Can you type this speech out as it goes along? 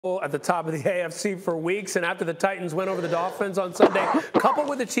at the top of the AFC for weeks, and after the Titans went over the Dolphins on Sunday, coupled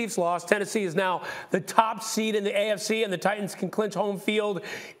with the Chiefs' loss, Tennessee is now the top seed in the AFC, and the Titans can clinch home field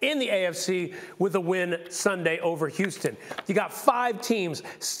in the AFC with a win Sunday over Houston. You got 5 teams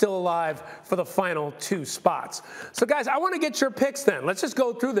still alive for the final 2 spots. So, guys, I want to get your picks then. Let's just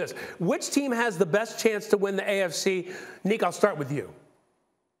go through this. Which team has the best chance to win the AFC? Nick, I'll start with you.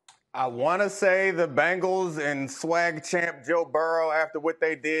 I want to say the Bengals and swag champ Joe Burrow after what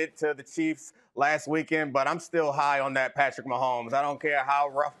they did to the Chiefs last weekend, but I'm still high on that Patrick Mahomes. I don't care how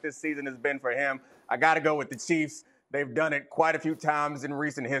rough this season has been for him. I got to go with the Chiefs. They've done it quite a few times in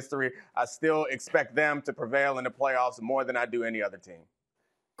recent history. I still expect them to prevail in the playoffs more than I do any other team.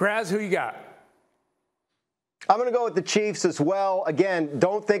 Graz, who you got? I'm going to go with the Chiefs as well. Again,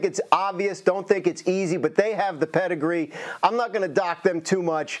 don't think it's obvious, don't think it's easy, but they have the pedigree. I'm not going to dock them too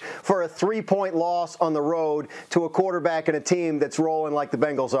much for a 3-point loss on the road to a quarterback and a team that's rolling like the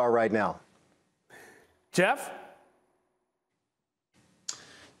Bengals are right now. Jeff?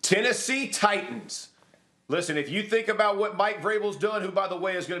 Tennessee Titans. Listen, if you think about what Mike Vrabel's done, who, by the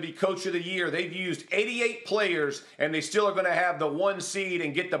way, is going to be Coach of the Year, they've used 88 players, and they still are going to have the 1 seed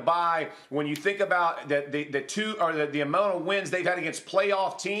and get the bye. When you think about the amount of wins they've had against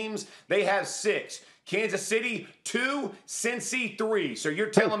playoff teams, they have 6. Kansas City, 2, Cincy, 3. So you're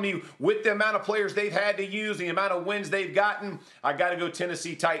telling me with the amount of players they've had to use, the amount of wins they've gotten, I got to go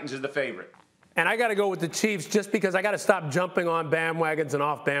Tennessee Titans as the favorite. And I got to go with the Chiefs just because I got to stop jumping on bandwagons and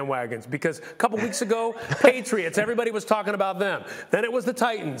off bandwagons. Because a couple weeks ago, Patriots, everybody was talking about them. Then it was the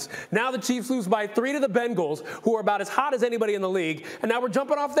Titans. Now the Chiefs lose by 3 to the Bengals, who are about as hot as anybody in the league. And now we're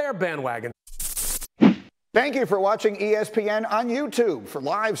jumping off their bandwagon. Thank you for watching ESPN on YouTube. For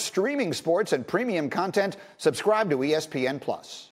live streaming sports and premium content, subscribe to ESPN+.